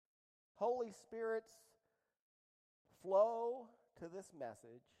Holy Spirit's flow to this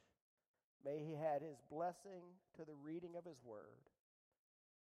message. May he add his blessing to the reading of his word.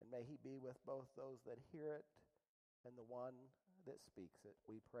 And may he be with both those that hear it and the one that speaks it.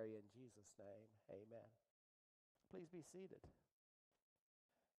 We pray in Jesus' name. Amen. Please be seated.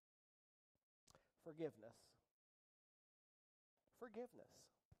 Forgiveness. Forgiveness.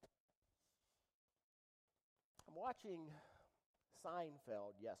 I'm watching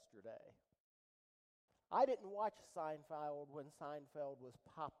Seinfeld yesterday. I didn't watch Seinfeld when Seinfeld was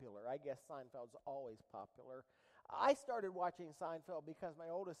popular. I guess Seinfeld's always popular. I started watching Seinfeld because my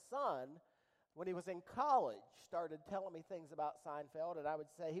oldest son, when he was in college, started telling me things about Seinfeld, and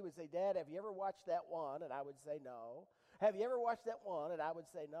he would say, Dad, have you ever watched that one? And I would say, no. Have you ever watched that one? And I would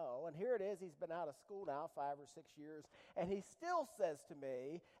say, no. And here it is, he's been out of school now 5 or 6 years, and he still says to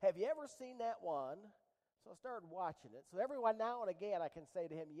me, have you ever seen that one? So I started watching it. So every now and again I can say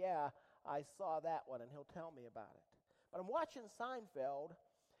to him, yeah, I saw that one, and he'll tell me about it. But I'm watching Seinfeld,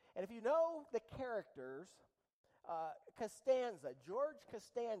 and if you know the characters, George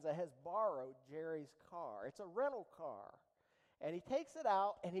Costanza has borrowed Jerry's car. It's a rental car. And he takes it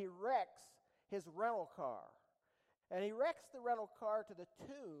out, and he wrecks his rental car. And he wrecks the rental car to the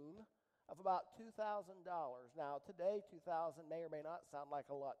tune of about $2,000. Now, today, $2,000 may or may not sound like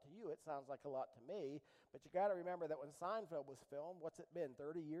a lot to you. It sounds like a lot to me. But you got to remember that when Seinfeld was filmed, what's it been,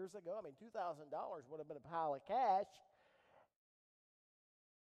 30 years ago? I mean, $2,000 would have been a pile of cash.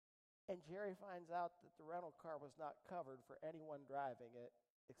 And Jerry finds out that the rental car was not covered for anyone driving it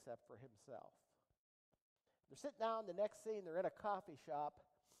except for himself. They're sitting down, the next scene, they're in a coffee shop.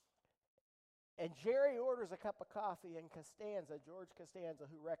 And Jerry orders a cup of coffee, and George Costanza,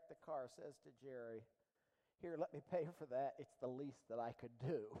 who wrecked the car, says to Jerry, here, let me pay for that. It's the least that I could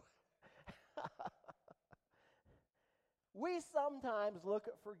do. We sometimes look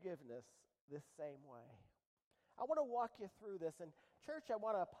at forgiveness this same way. I want to walk you through this. And church, I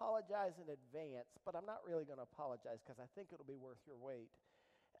want to apologize in advance, but I'm not really going to apologize because I think it'll be worth your wait.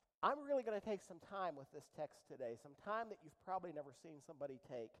 I'm really going to take some time with this text today, some time that you've probably never seen somebody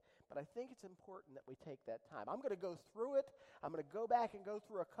take, but I think it's important that we take that time. I'm going to go through it. I'm going to go back and go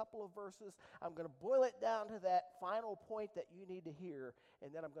through a couple of verses. I'm going to boil it down to that final point that you need to hear, and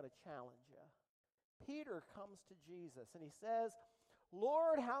then I'm going to challenge you. Peter comes to Jesus, and he says,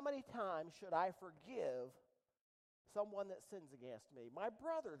 Lord, how many times should I forgive someone that sins against me, my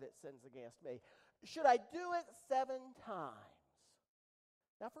brother that sins against me? Should I do it 7 times?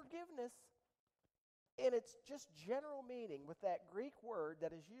 Now, forgiveness, in its just general meaning, with that Greek word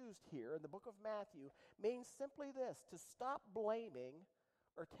that is used here in the book of Matthew, means simply this: to stop blaming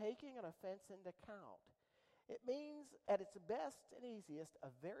or taking an offense into account. It means, at its best and easiest, a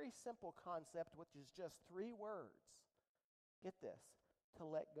very simple concept, which is just 3 words. Get this: to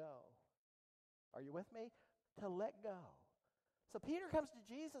let go. Are you with me? To let go. So Peter comes to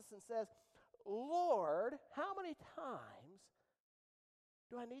Jesus and says, Lord, how many times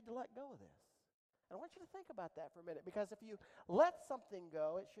do I need to let go of this? And I want you to think about that for a minute, because if you let something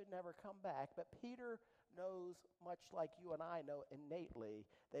go, it should never come back. But Peter knows, much like you and I know innately,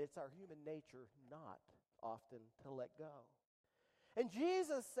 that it's our human nature not often to let go. And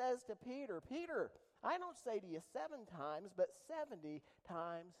Jesus says to Peter, Peter, I don't say to you 7 times, but 70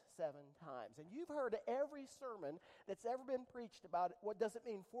 times 7 times. And you've heard every sermon that's ever been preached about it. What does it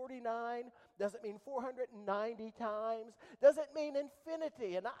mean, 49? Does it mean 490 times? Does it mean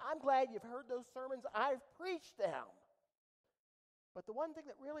infinity? And I'm glad you've heard those sermons. I've preached them. But the one thing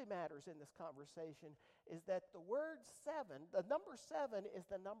that really matters in this conversation is that the word 7, the number 7 is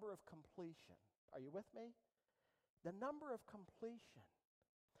the number of completion. Are you with me? The number of completion.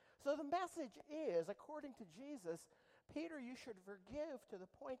 So the message is, according to Jesus, Peter, you should forgive to the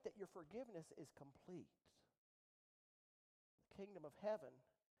point that your forgiveness is complete. The kingdom of heaven,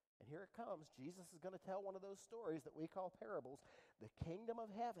 and here it comes. Jesus is going to tell one of those stories that we call parables. The kingdom of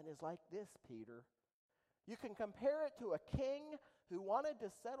heaven is like this, Peter. You can compare it to a king who wanted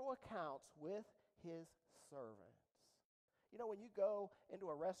to settle accounts with his servants. You know, when you go into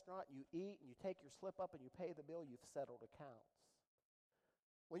a restaurant, you eat, and you take your slip up and you pay the bill, you've settled accounts.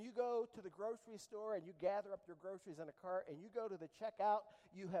 When you go to the grocery store and you gather up your groceries in a cart and you go to the checkout,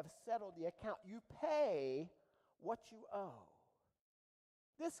 you have settled the account. You pay what you owe.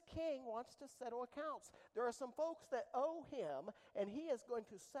 This king wants to settle accounts. There are some folks that owe him, and he is going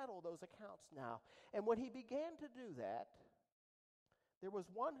to settle those accounts now. And when he began to do that, there was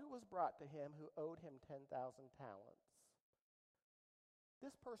one who was brought to him who owed him 10,000 talents.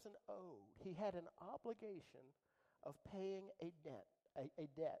 This person owed. He had an obligation of paying a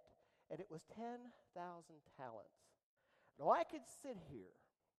debt, and it was 10,000 talents. Now, I could sit here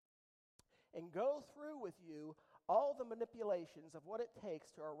and go through with you all the manipulations of what it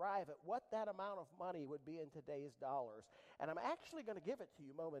takes to arrive at what that amount of money would be in today's dollars. And I'm actually going to give it to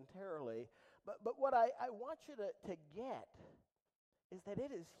you momentarily. But what I want you to get is that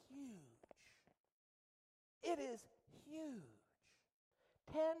it is huge. It is huge.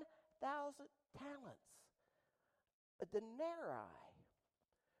 10,000 talents. A denarii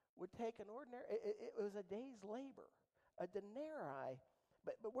would take an ordinary, it was a day's labor. A denarii,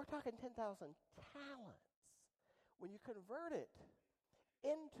 but we're talking 10,000 talents. When you convert it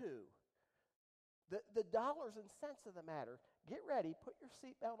into the dollars and cents of the matter, get ready, put your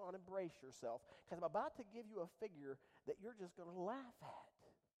seatbelt on and brace yourself, because I'm about to give you a figure that you're just going to laugh at.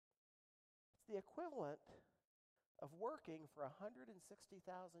 It's the equivalent of working for 160,000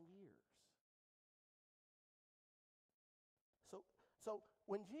 years. So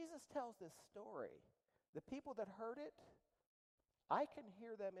when Jesus tells this story, the people that heard it, I can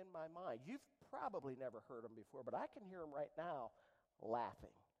hear them in my mind. You've probably never heard them before, but I can hear them right now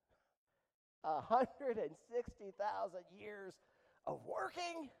laughing. 160,000 years of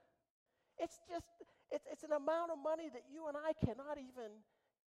working. It's an amount of money that you and I cannot even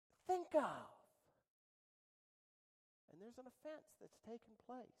think of. And there's an offense that's taken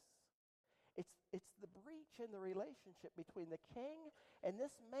place. It's the breach in the relationship between the king and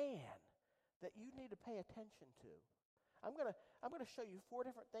this man that you need to pay attention to. I'm going to show you 4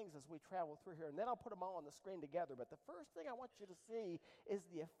 different things as we travel through here, and then I'll put them all on the screen together. But the first thing I want you to see is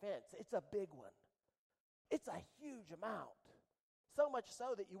the offense. It's a big one. It's a huge amount. So much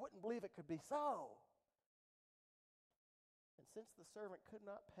so that you wouldn't believe it could be so. And since the servant could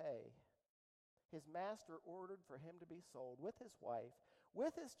not pay, his master ordered for him to be sold with his wife,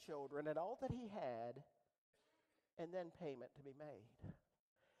 with his children, and all that he had, and then payment to be made.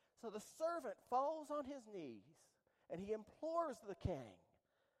 So the servant falls on his knees, and he implores the king,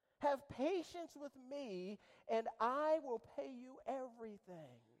 have patience with me, and I will pay you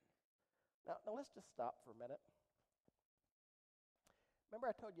everything. Now let's just stop for a minute. Remember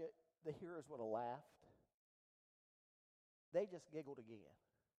I told you the hearers would have laughed? They just giggled again.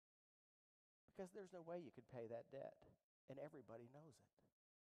 Because there's no way you could pay that debt, and everybody knows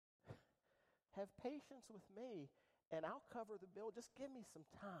it. Have patience with me, and I'll cover the bill. Just give me some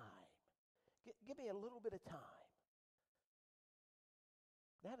time. Give me a little bit of time.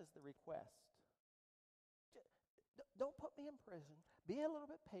 That is the request. Don't put me in prison. Be a little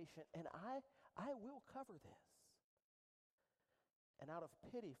bit patient, and I will cover this. And out of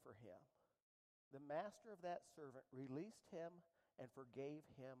pity for him, the master of that servant released him and forgave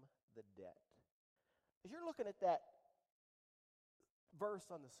him the debt. As you're looking at that verse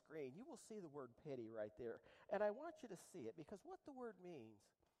on the screen, you will see the word pity right there. And I want you to see it, because what the word means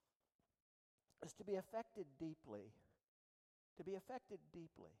is to be affected deeply. To be affected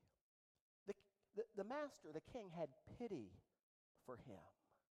deeply. The master, the king, had pity for him.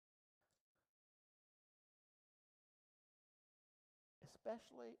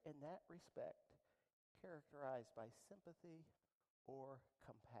 Especially in that respect, characterized by sympathy or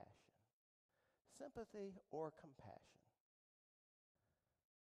compassion. Sympathy or compassion.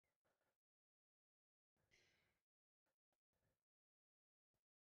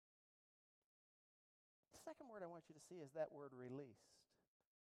 The second word I want you to see is that word released.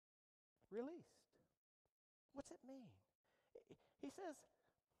 Released. What's it mean? He says,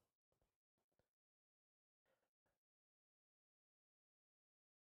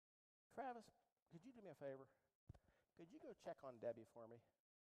 Travis, could you do me a favor? Could you go check on Debbie for me?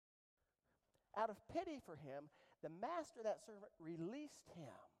 Out of pity for him, the master of that servant released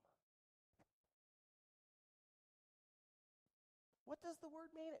him. What does the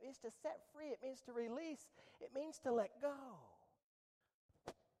word mean? It means to set free. It means to release. It means to let go.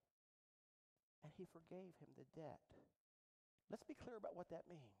 And he forgave him the debt. Let's be clear about what that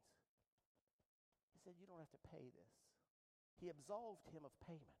means. He said, you don't have to pay this. He absolved him of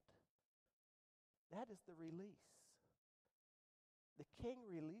payment. That is the release. The king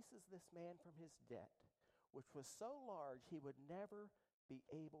releases this man from his debt, which was so large he would never be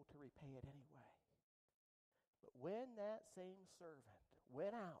able to repay it anyway. But when that same servant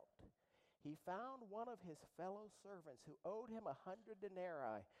went out, he found one of his fellow servants who owed him 100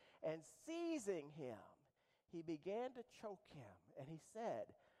 denarii, and seizing him, he began to choke him, and he said,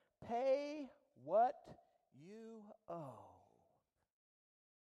 "Pay what you owe."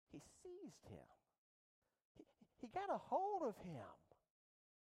 He seized him. He got a hold of him.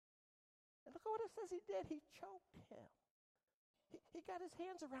 And look at what it says he did. He choked him. He got his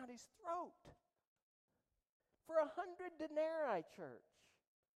hands around his throat. For 100 denarii, church.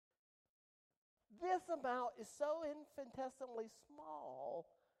 This amount is so infinitesimally small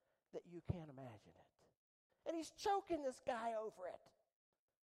that you can't imagine it. And he's choking this guy over it.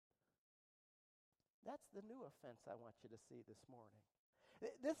 That's the new offense I want you to see this morning.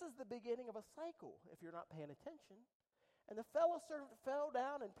 This is the beginning of a cycle if you're not paying attention. And the fellow servant fell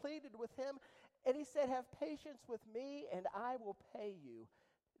down and pleaded with him, and he said, "Have patience with me, and I will pay you."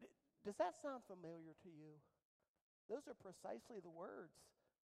 Does that sound familiar to you? Those are precisely the words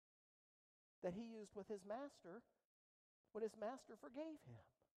that he used with his master when his master forgave him.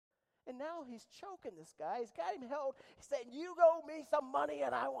 And now he's choking this guy. He's got him held. He's saying, "You owe me some money,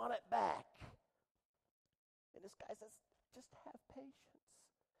 and I want it back." And this guy says, "Just have patience,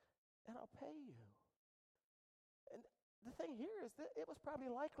 and I'll pay you." And the thing here is that it was probably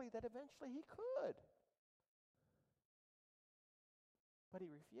likely that eventually he could. But he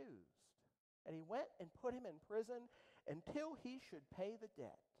refused. And he went and put him in prison until he should pay the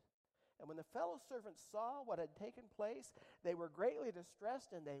debt. And when the fellow servants saw what had taken place, they were greatly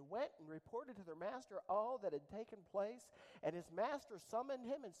distressed, and they went and reported to their master all that had taken place. And his master summoned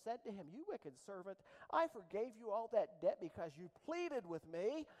him and said to him, "You wicked servant, I forgave you all that debt because you pleaded with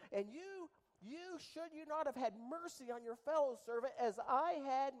me, and you should you not have had mercy on your fellow servant as I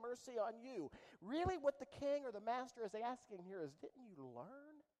had mercy on you." Really what the king or the master is asking here is, didn't you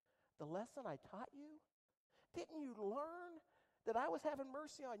learn the lesson I taught you? Didn't you learn that I was having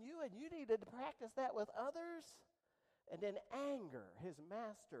mercy on you and you needed to practice that with others? And in anger, his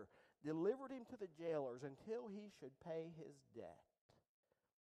master delivered him to the jailers until he should pay his debt.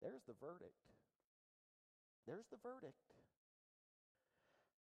 There's the verdict. There's the verdict.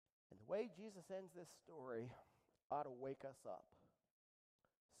 And the way Jesus ends this story ought to wake us up.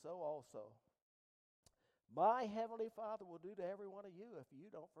 So also, my heavenly Father will do to every one of you if you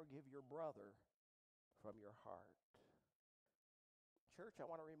don't forgive your brother from your heart. Church, I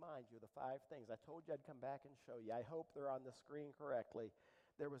want to remind you of the 5 things. I told you I'd come back and show you. I hope they're on the screen correctly.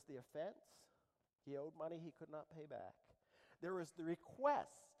 There was the offense. He owed money he could not pay back. There was the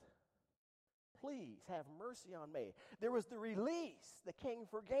request. Please have mercy on me. There was the release. The king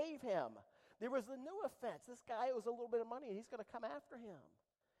forgave him. There was the new offense. This guy owes a little bit of money and he's going to come after him.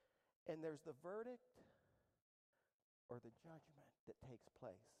 And there's the verdict or the judgment that takes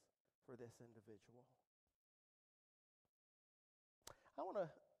place for this individual. I want to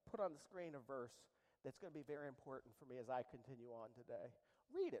put on the screen a verse that's going to be very important for me as I continue on today.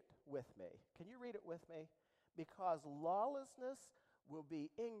 Read it with me. Can you read it with me? Because lawlessness will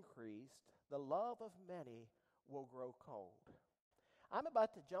be increased, the love of many will grow cold. I'm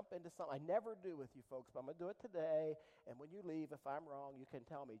about to jump into something I never do with you folks, but I'm going to do it today. And when you leave, if I'm wrong, you can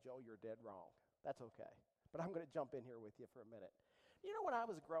tell me, "Joe, you're dead wrong." That's okay. But I'm going to jump in here with you for a minute. You know, when I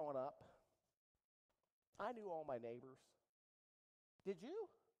was growing up, I knew all my neighbors. Did you?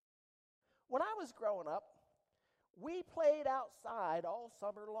 When I was growing up, we played outside all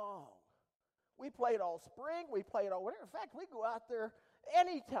summer long. We played all spring. We played all winter. In fact, we go out there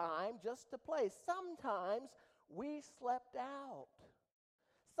anytime just to play. Sometimes we slept out.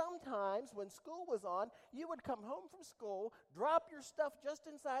 Sometimes when school was on, you would come home from school, drop your stuff just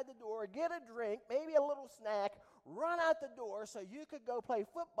inside the door, get a drink, maybe a little snack, run out the door so you could go play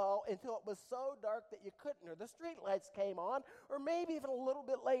football until it was so dark that you couldn't, or the street lights came on, or maybe even a little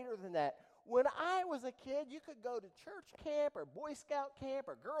bit later than that. When I was a kid, you could go to church camp or Boy Scout camp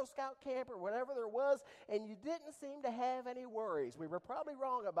or Girl Scout camp or whatever there was, and you didn't seem to have any worries. We were probably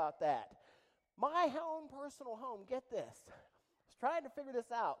wrong about that. My own personal home, get this, I was trying to figure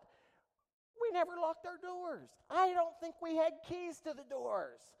this out. We never locked our doors. I don't think we had keys to the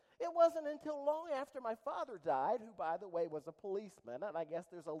doors. It wasn't until long after my father died, who, by the way, was a policeman, and I guess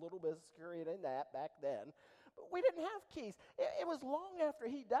there's a little bit of security in that back then, but we didn't have keys. It was long after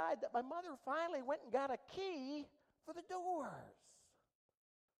he died that my mother finally went and got a key for the doors.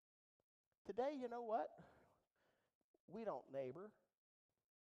 Today, you know what? We don't neighbor.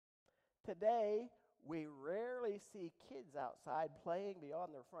 Today, we rarely see kids outside playing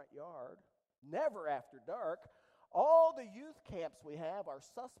beyond their front yard. Never after dark. All the youth camps we have are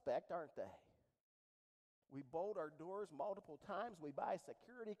suspect, aren't they? We bolt our doors multiple times. We buy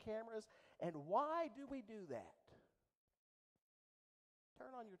security cameras. And why do we do that?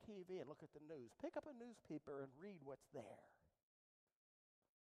 Turn on your TV and look at the news. Pick up a newspaper and read what's there.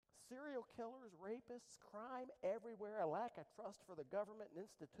 Serial killers, rapists, crime everywhere, a lack of trust for the government and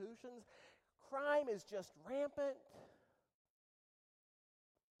institutions. Crime is just rampant.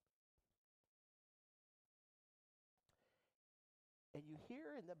 And you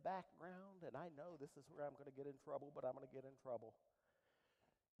hear in the background, and I know this is where I'm going to get in trouble, but I'm going to get in trouble.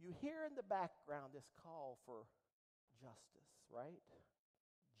 You hear in the background this call for justice, right?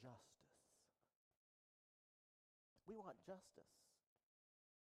 Justice. We want justice.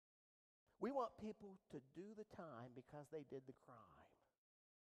 We want people to do the time because they did the crime.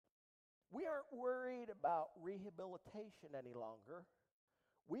 We aren't worried about rehabilitation any longer.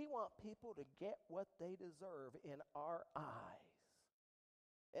 We want people to get what they deserve in our eyes.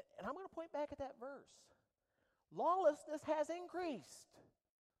 And I'm going to point back at that verse. Lawlessness has increased.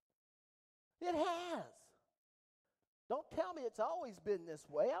 It has. Don't tell me it's always been this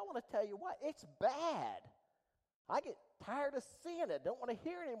way. I want to tell you what, it's bad. I get tired of seeing it. Don't want to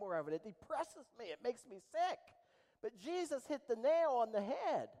hear any more of it. It depresses me. It makes me sick. But Jesus hit the nail on the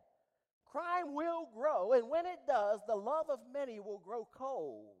head. Crime will grow, and when it does, the love of many will grow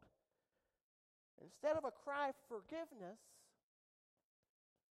cold. Instead of a cry for forgiveness,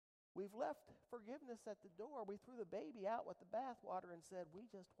 we've left forgiveness at the door. We threw the baby out with the bathwater and said, we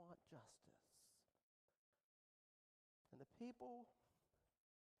just want justice. And the people,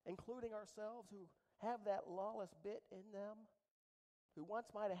 including ourselves, who have that lawless bit in them, who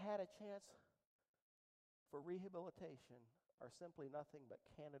once might have had a chance for rehabilitation, are simply nothing but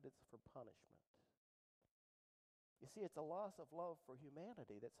candidates for punishment. You see, it's a loss of love for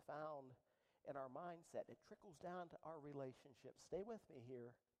humanity that's found in our mindset. It trickles down to our relationships. Stay with me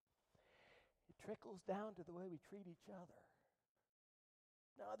here. It trickles down to the way we treat each other.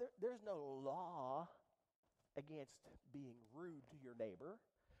 Now, there's no law against being rude to your neighbor.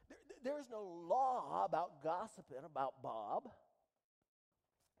 There's no law about gossiping about Bob.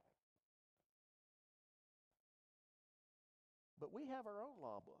 But we have our own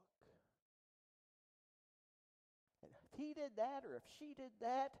law book. And if he did that or if she did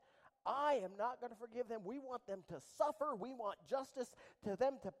that, I am not going to forgive them. We want them to suffer. We want justice to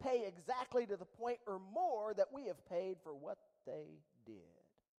them to pay exactly to the point or more that we have paid for what they did.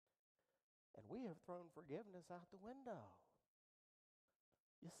 And we have thrown forgiveness out the window.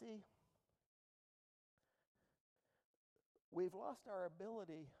 You see, we've lost our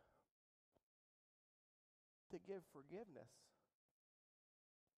ability to give forgiveness,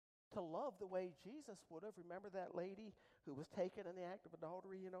 to love the way Jesus would have. Remember that lady who was taken in the act of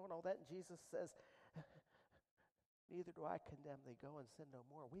adultery, and all that? And Jesus says, neither do I condemn thee. Go and sin no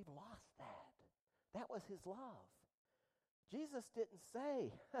more. We've lost that. That was his love. Jesus didn't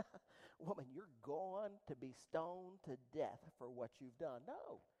say, woman, you're going to be stoned to death for what you've done.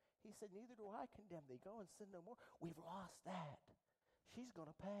 No. He said, neither do I condemn thee. Go and sin no more. We've lost that. She's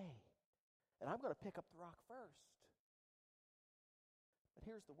going to pay. And I'm going to pick up the rock first. But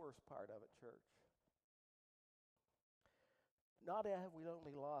here's the worst part of it, church. Not have we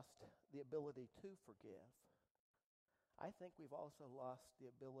only lost the ability to forgive, I think we've also lost the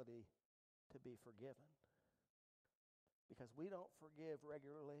ability to be forgiven. Because we don't forgive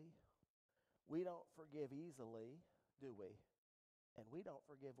regularly, we don't forgive easily, do we? And we don't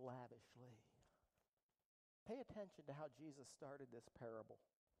forgive lavishly. Pay attention to how Jesus started this parable.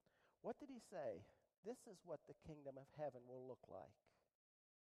 What did he say? This is what the kingdom of heaven will look like.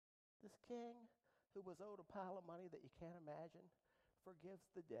 This king, who was owed a pile of money that you can't imagine, forgives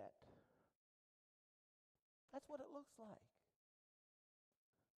the debt. That's what it looks like.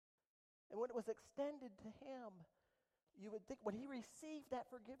 And when it was extended to him, you would think, when he received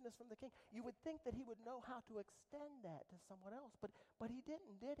that forgiveness from the king, you would think that he would know how to extend that to someone else. But he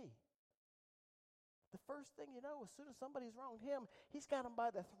didn't, did he? The first thing you know, as soon as somebody's wronged him, he's got him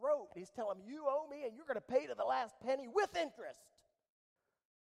by the throat. He's telling him, you owe me, and you're going to pay to the last penny with interest.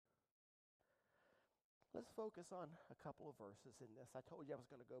 Let's focus on a couple of verses in this. I told you I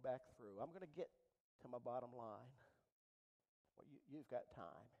was going to go back through. I'm going to get to my bottom line. Well, you've got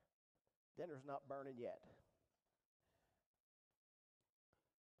time. Dinner's not burning yet.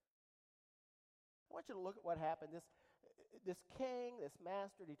 I want you to look at what happened. This king, this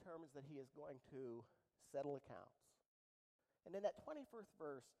master, determines that he is going to settle accounts. And in that 24th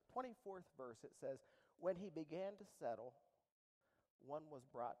verse, it says, when he began to settle, one was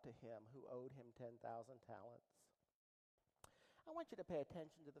brought to him who owed him 10,000 talents. I want you to pay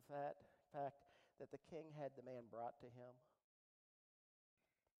attention to the fact that the king had the man brought to him.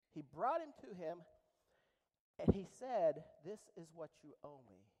 He brought him to him, and he said, this is what you owe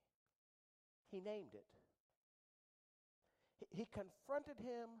me. He named it. He confronted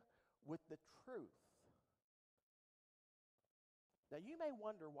him with the truth. Now, you may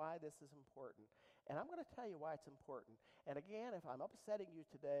wonder why this is important, and I'm going to tell you why it's important. And again, if I'm upsetting you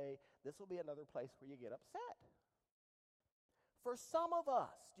today, this will be another place where you get upset. For some of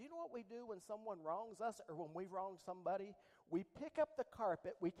us, do you know what we do when someone wrongs us or when we wrong somebody? We pick up the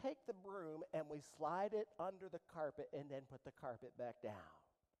carpet, we take the broom, and we slide it under the carpet and then put the carpet back down.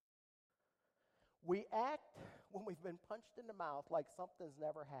 We act when we've been punched in the mouth like something's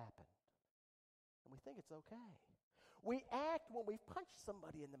never happened. And we think it's okay. We act when we've punched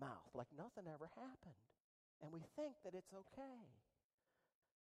somebody in the mouth like nothing ever happened, and we think that it's okay.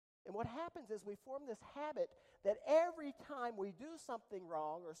 And what happens is we form this habit that every time we do something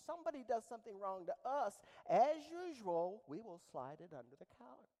wrong or somebody does something wrong to us, as usual, we will slide it under the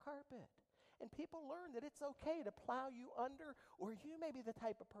carpet. And people learn that it's okay to plow you under, or you may be the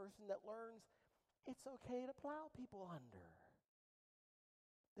type of person that learns it's okay to plow people under.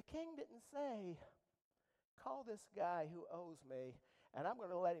 The king didn't say, call this guy who owes me, and I'm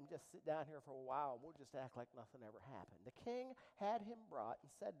going to let him just sit down here for a while, and we'll just act like nothing ever happened. The king had him brought and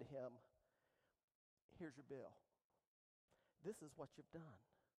said to him, here's your bill. This is what you've done.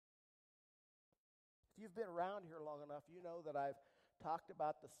 If you've been around here long enough, you know that I've talked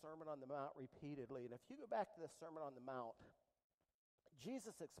about the Sermon on the Mount repeatedly. And if you go back to the Sermon on the Mount,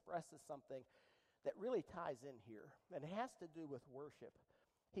 Jesus expresses something that really ties in here, and it has to do with worship.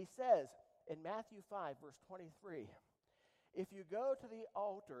 He says in Matthew 5, verse 23, if you go to the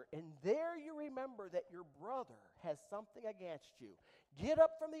altar and there you remember that your brother has something against you, get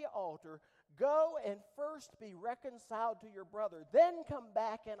up from the altar, go and first be reconciled to your brother, then come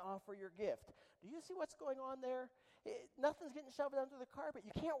back and offer your gift. Do you see what's going on there? Nothing's getting shoved under the carpet.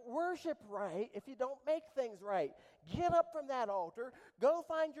 You can't worship right if you don't make things right. Get up from that altar, go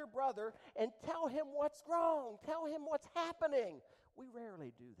find your brother, and tell him what's wrong. Tell him what's happening. We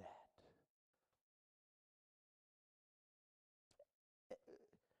rarely do that.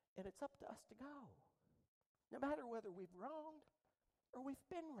 And it's up to us to go. No matter whether we've wronged or we've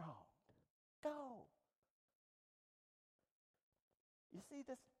been wronged. Go. You see,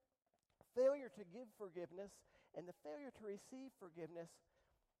 this failure to give forgiveness and the failure to receive forgiveness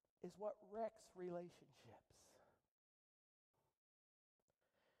is what wrecks relationships.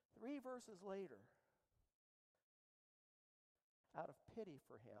 3 verses later, out of pity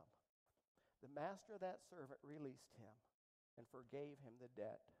for him, the master of that servant released him and forgave him the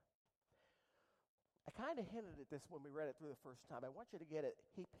debt. I kind of hinted at this when we read it through the first time. I want you to get it.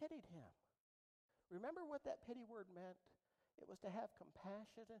 He pitied him. Remember what that pity word meant? It was to have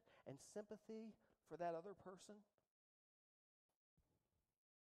compassion and sympathy for that other person.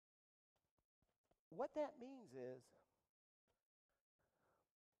 What that means is,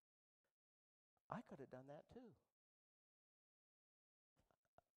 I could have done that too.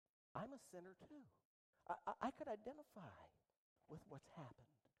 I'm a sinner too. I could identify with what's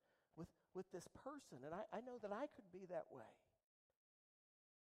happened, with this person, and I know that I could be that way.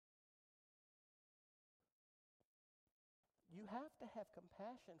 You have to have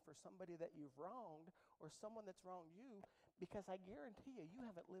compassion for somebody that you've wronged or someone that's wronged you, because I guarantee you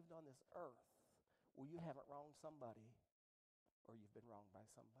haven't lived on this earth where you haven't wronged somebody or you've been wronged by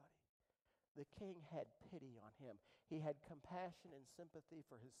somebody. The king had pity on him. He had compassion and sympathy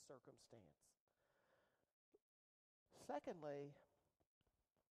for his circumstance. Secondly,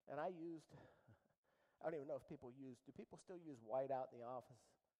 and I don't even know if do people still use whiteout in the office?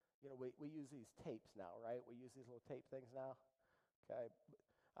 You know, we use these tapes now, right? We use these little tape things now. Okay.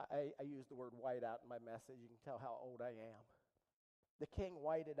 I use the word whiteout in my message. You can tell how old I am. The king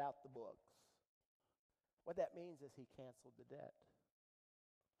whited out the books. What that means is he canceled the debt.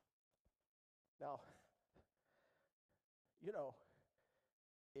 Now, you know,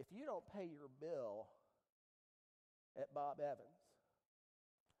 if you don't pay your bill at Bob Evans,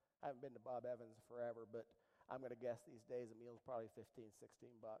 I haven't been to Bob Evans forever, but I'm going to guess these days a meal's probably $15,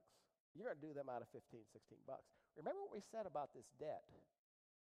 $16. You're going to do them out of $15, $16. Remember what we said about this debt.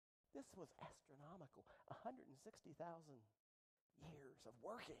 This was astronomical. 160,000 years of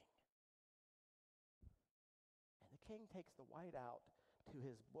working. And the king takes the whiteout to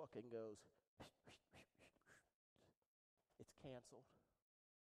his book and goes, it's canceled.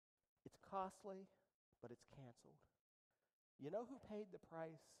 It's costly, but it's canceled. You know who paid the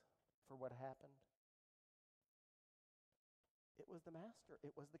price for what happened? It was the master.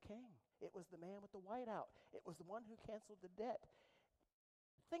 It was the king. It was the man with the whiteout. It was the one who canceled the debt.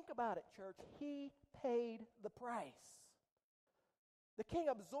 Think about it, church. He paid the price. The king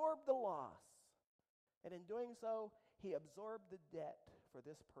absorbed the loss. And in doing so, he absorbed the debt for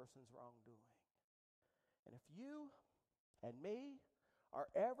this person's wrongdoing. And if you and me are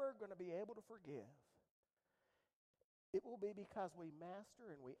ever going to be able to forgive, it will be because we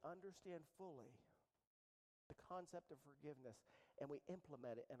master and we understand fully the concept of forgiveness and we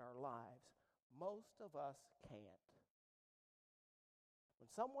implement it in our lives. Most of us can't. When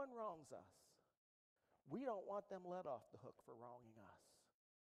someone wrongs us, we don't want them let off the hook for wronging us.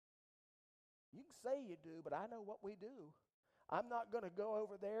 You can say you do, but I know what we do. I'm not going to go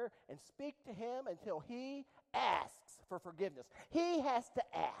over there and speak to him until he asks for forgiveness. He has to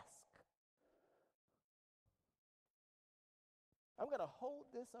ask. I'm going to hold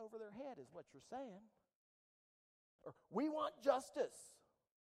this over their head is what you're saying. Or we want justice.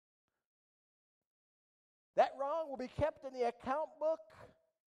 That wrong will be kept in the account book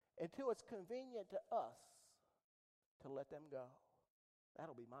until it's convenient to us to let them go.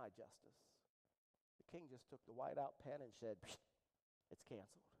 That'll be my justice. The king just took the white-out pen and said, it's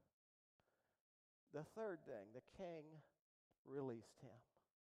canceled. The third thing, the king released him.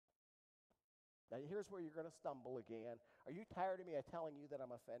 Now, here's where you're going to stumble again. Are you tired of me telling you that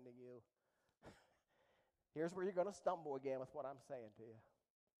I'm offending you? Here's where you're going to stumble again with what I'm saying to you.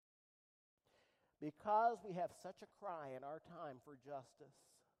 Because we have such a cry in our time for justice,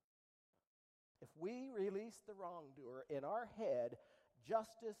 if we release the wrongdoer, in our head,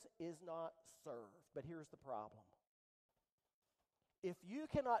 justice is not served. But here's the problem. If you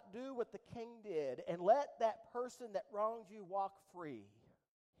cannot do what the king did and let that person that wronged you walk free,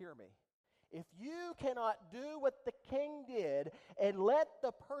 hear me. If you cannot do what the king did and let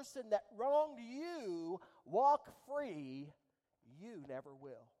the person that wronged you walk free, you never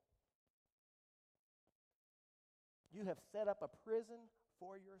will. You have set up a prison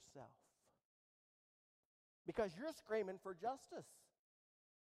for yourself because you're screaming for justice.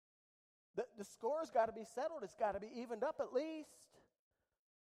 The score's got to be settled. It's got to be evened up at least.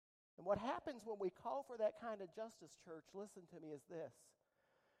 And what happens when we call for that kind of justice, church, listen to me, is this.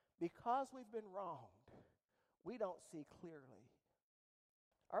 Because we've been wronged, we don't see clearly.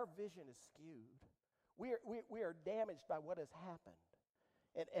 Our vision is skewed. We are damaged by what has happened.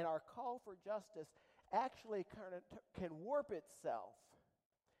 And our call for justice actually can warp itself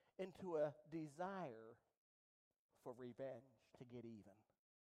into a desire for revenge, to get even.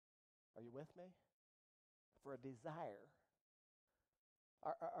 Are you with me? For a desire.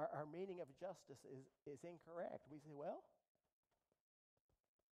 Our meaning of justice is incorrect. We say, well,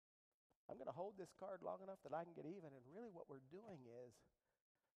 I'm going to hold this card long enough that I can get even. And really what we're doing is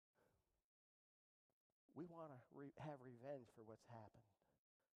we want to have revenge for what's happened.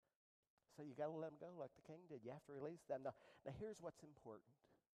 So you got to let them go like the king did. You have to release them. Now here's what's important.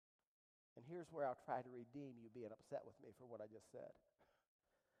 And here's where I'll try to redeem you being upset with me for what I just said.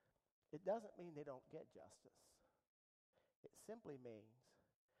 It doesn't mean they don't get justice. It simply means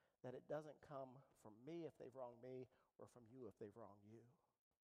that it doesn't come from me if they've wronged me or from you if they've wronged you.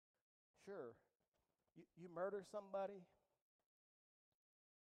 Sure, you murder somebody,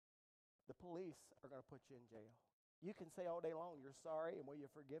 the police are going to put you in jail. You can say all day long, you're sorry and will you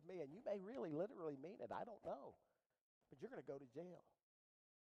forgive me? And you may really literally mean it. I don't know. But you're going to go to jail.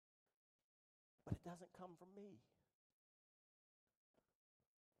 But it doesn't come from me.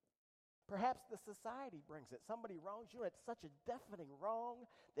 Perhaps the society brings it. Somebody wrongs you, and it's such a deafening wrong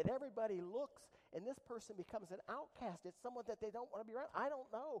that everybody looks, and this person becomes an outcast. It's someone that they don't want to be around. I don't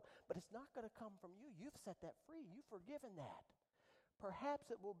know, but it's not going to come from you. You've set that free. You've forgiven that.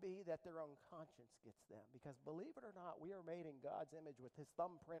 Perhaps it will be that their own conscience gets them, because believe it or not, we are made in God's image with his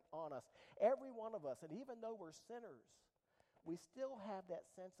thumbprint on us, every one of us, and even though we're sinners, we still have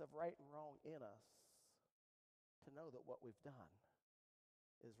that sense of right and wrong in us to know that what we've done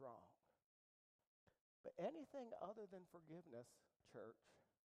is wrong. But anything other than forgiveness, church,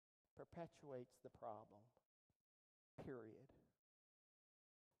 perpetuates the problem, period.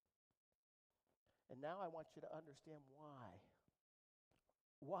 And now I want you to understand why.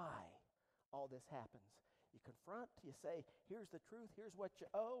 Why all this happens. You confront, you say, here's the truth, here's what you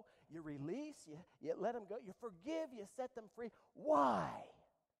owe. You release, you let them go. You forgive, you set them free. Why?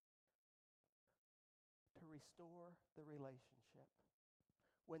 To restore the relationship.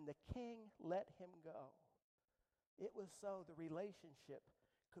 When the king let him go, it was so the relationship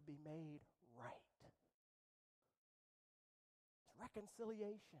could be made right. It's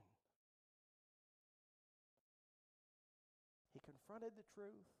reconciliation. He confronted the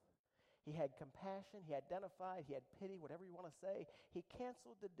truth. He had compassion. He identified. He had pity, whatever you want to say. He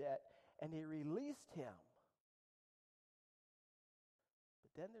canceled the debt, and he released him.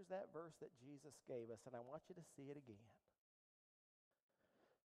 But then there's that verse that Jesus gave us, and I want you to see it again.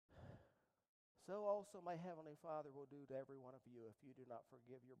 So also my heavenly Father will do to every one of you if you do not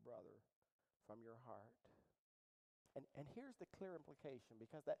forgive your brother from your heart. And here's the clear implication,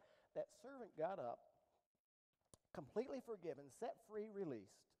 because that servant got up, completely forgiven, set free,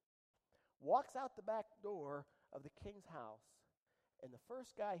 released, walks out the back door of the king's house, and the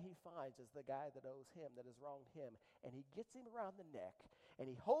first guy he finds is the guy that owes him, that has wronged him, and he gets him around the neck, and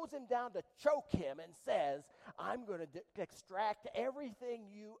he holds him down to choke him and says, I'm going to extract everything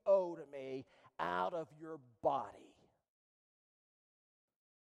you owe to me out of your body.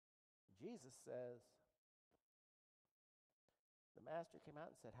 Jesus says, the master came out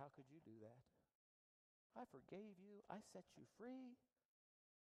and said, how could you do that? I forgave you. I set you free.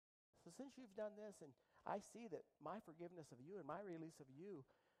 So since you've done this, and I see that my forgiveness of you and my release of you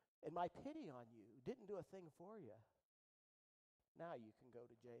and my pity on you didn't do a thing for you, now you can go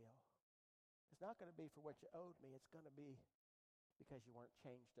to jail. It's not going to be for what you owed me. It's going to be because you weren't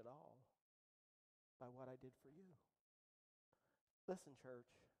changed at all by what I did for you. Listen, church.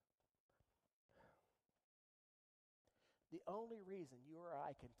 The only reason you or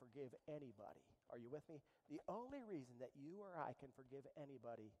I can forgive anybody, are you with me? The only reason that you or I can forgive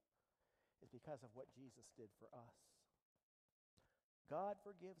anybody is because of what Jesus did for us. God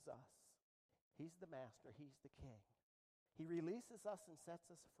forgives us. He's the master. He's the king. He releases us and sets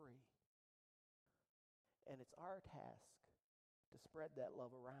us free. And it's our task to spread that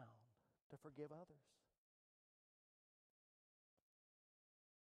love around, to forgive others.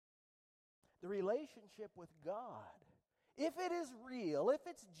 The relationship with God, if it is real, if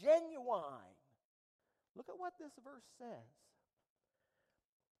it's genuine, look at what this verse says.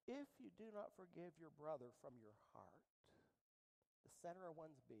 If you do not forgive your brother from your heart, the center of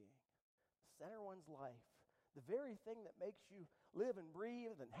one's being, the center of one's life, the very thing that makes you live and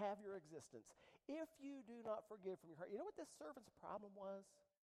breathe and have your existence, if you do not forgive from your heart, you know what this servant's problem was?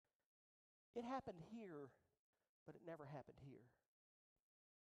 It happened here, but it never happened here.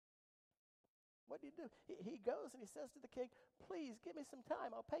 What do you do? He goes and he says to the king, please give me some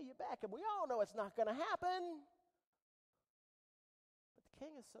time, I'll pay you back. And we all know it's not going to happen. But the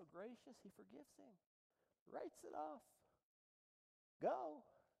king is so gracious, he forgives him, writes it off. Go.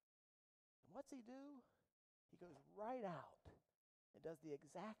 And what's he do? He goes right out and does the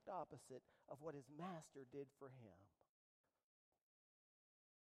exact opposite of what his master did for him.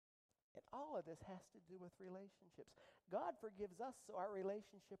 And all of this has to do with relationships. God forgives us so our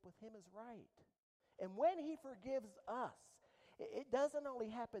relationship with him is right. And when he forgives us, it doesn't only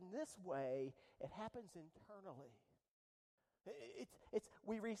happen this way, it happens internally.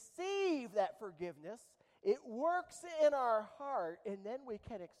 We receive that forgiveness, it works in our heart, and then we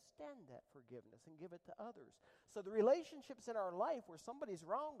can extend that forgiveness and give it to others. So the relationships in our life where somebody's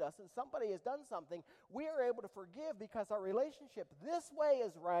wronged us and somebody has done something, we are able to forgive because our relationship this way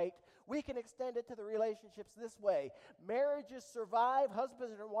is right. We can extend it to the relationships this way. Marriages survive,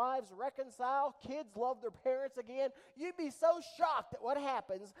 husbands and wives reconcile, kids love their parents again. You'd be so shocked at what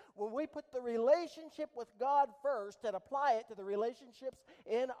happens when we put the relationship with God first and apply it to the relationships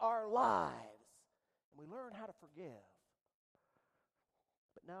in our lives. And we learn how to forgive.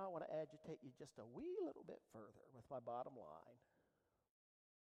 But now I want to agitate you just a wee little bit further with my bottom line.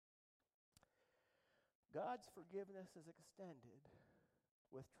 God's forgiveness is extended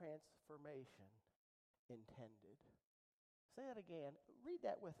with transformation intended. Say that again. Read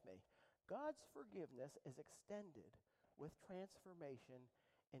that with me. God's forgiveness is extended with transformation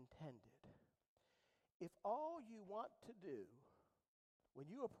intended. If all you want to do when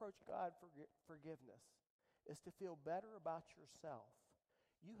you approach God for forgiveness is to feel better about yourself,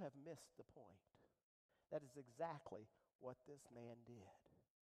 you have missed the point. That is exactly what this man did.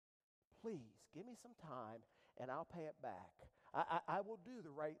 Please, give me some time and I'll pay it back. I will do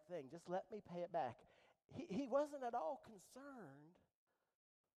the right thing. Just let me pay it back. He wasn't at all concerned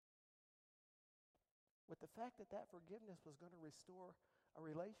with the fact that that forgiveness was going to restore a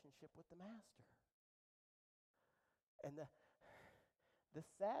relationship with the master. And the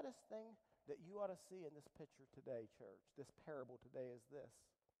saddest thing that you ought to see in this picture today, church, this parable today, is this.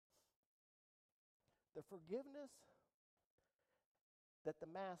 The forgiveness that the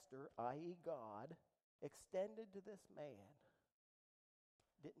master, i.e. God, extended to this man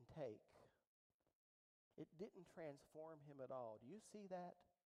didn't take. It didn't transform him at all. Do you see that?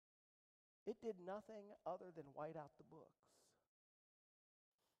 It did nothing other than white out the books.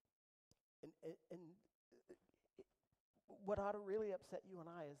 And what ought to really upset you and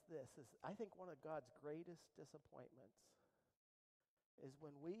I is this, is I think one of God's greatest disappointments is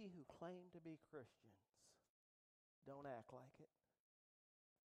when we who claim to be Christians don't act like it.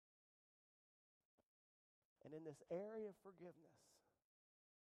 And in this area of forgiveness,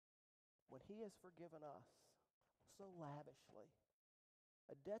 when he has forgiven us so lavishly,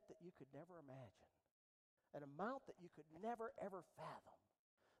 a debt that you could never imagine, an amount that you could never ever fathom,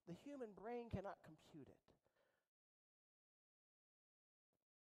 the human brain cannot compute it.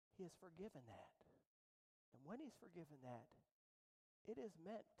 He has forgiven that. And when he's forgiven that, it is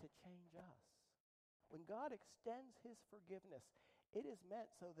meant to change us. When God extends his forgiveness, it is meant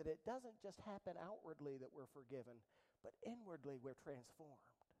so that it doesn't just happen outwardly that we're forgiven, but inwardly we're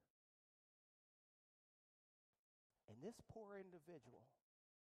transformed. And this poor individual,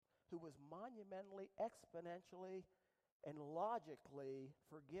 who was monumentally, exponentially, and logically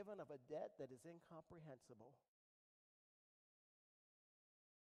forgiven of a debt that is incomprehensible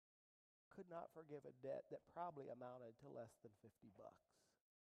could not forgive a debt that probably amounted to less than $50.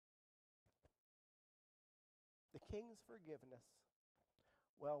 The king's forgiveness,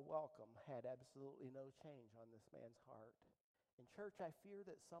 well, welcome, had absolutely no change on this man's heart. In church, I fear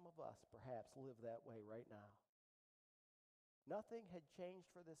that some of us perhaps live that way right now. Nothing had changed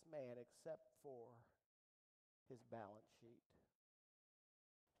for this man except for his balance sheet.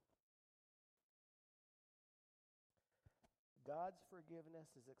 God's forgiveness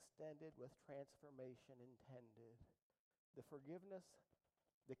is extended with transformation intended. The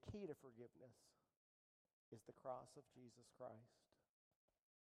key to forgiveness is the cross of Jesus Christ.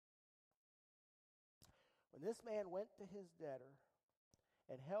 When this man went to his debtor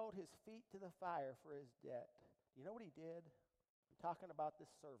and held his feet to the fire for his debt, you know what he did? I'm talking about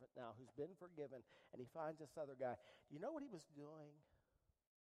this servant now who's been forgiven, and he finds this other guy. Do you know what he was doing?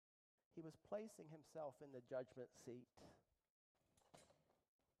 He was placing himself in the judgment seat.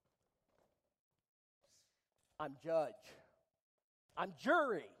 I'm judge. I'm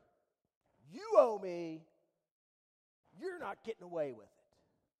jury. You owe me. You're not getting away with it.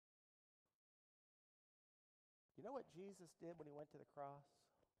 You know what Jesus did when he went to the cross?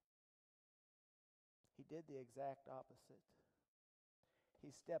 He did the exact opposite. He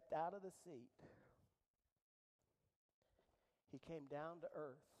stepped out of the seat. He came down to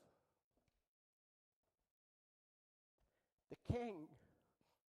earth. The king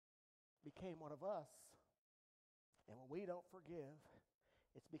became one of us. And when we don't forgive,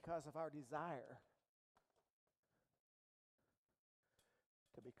 it's because of our desire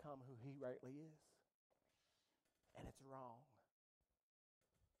to become who he rightly is. And it's wrong.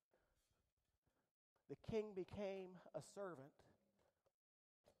 The king became a servant.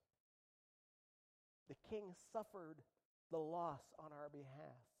 The king suffered the loss on our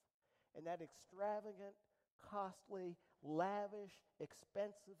behalf. And that extravagant, costly, lavish,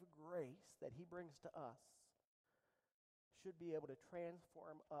 expensive grace that he brings to us should be able to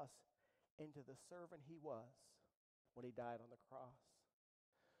transform us into the servant he was when he died on the cross.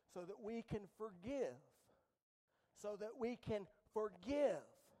 So that we can forgive. So that we can forgive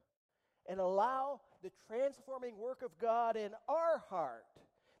and allow the transforming work of God in our heart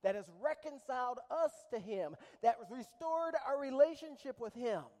that has reconciled us to him, that has restored our relationship with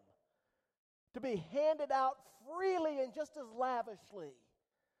him, to be handed out freely and just as lavishly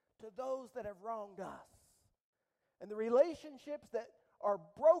to those that have wronged us. And the relationships that are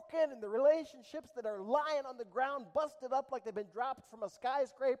broken and the relationships that are lying on the ground, busted up like they've been dropped from a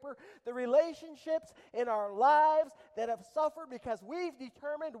skyscraper, the relationships in our lives that have suffered because we've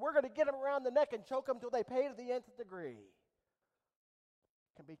determined we're going to get them around the neck and choke them till they pay to the nth degree,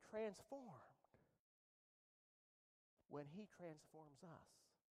 can be transformed when he transforms us.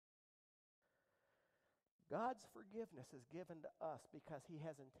 God's forgiveness is given to us because he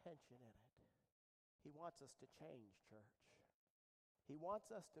has intention in it. He wants us to change, church. He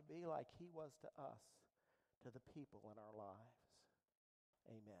wants us to be like he was to us, to the people in our lives.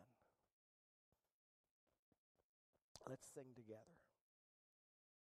 Amen. Let's sing together.